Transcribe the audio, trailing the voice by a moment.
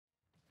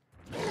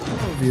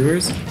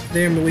viewers?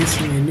 Today I'm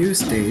releasing a new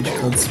stage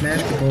called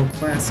Smashketball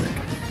Classic.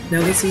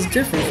 Now this is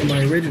different from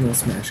my original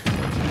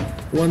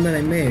Smashketball. The one that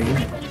I made,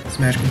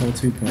 Smashketball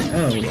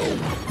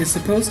 2.0, is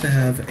supposed to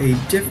have a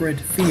different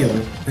feel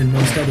than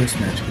most other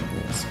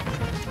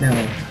Smashketballs. Now,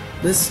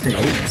 this stage,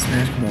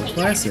 Smashketball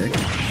Classic,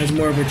 has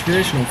more of a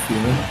traditional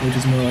feel, which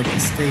is more like the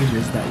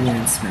stages that were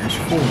in Smash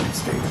 4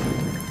 stage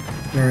builder.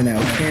 There are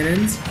now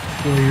cannons,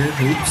 warrior,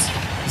 hoops,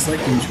 just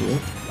like usual,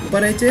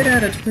 but I did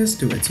add a twist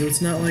to it, so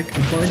it's not like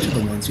a bunch of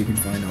the ones you can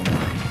find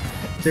online.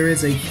 There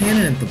is a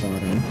cannon at the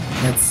bottom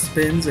that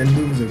spins and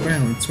moves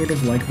around, sort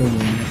of like the one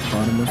at the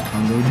bottom of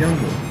Congo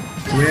Jungle.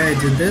 The way I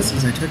did this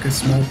is I took a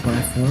small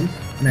platform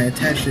and I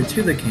attached it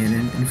to the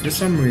cannon, and for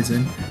some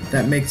reason,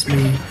 that makes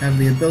me have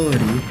the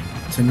ability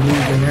to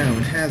move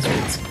around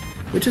hazards,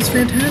 which is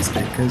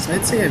fantastic, because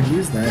I'd say I've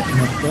used that in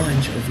a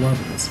bunch of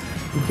levels,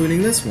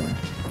 including this one.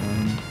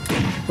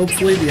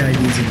 Hopefully the ID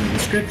is in the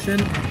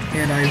description,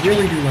 and I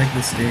really do like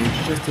this stage,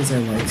 just as I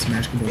like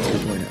Smashketball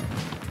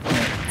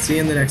 2.0. See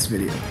you in the next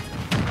video.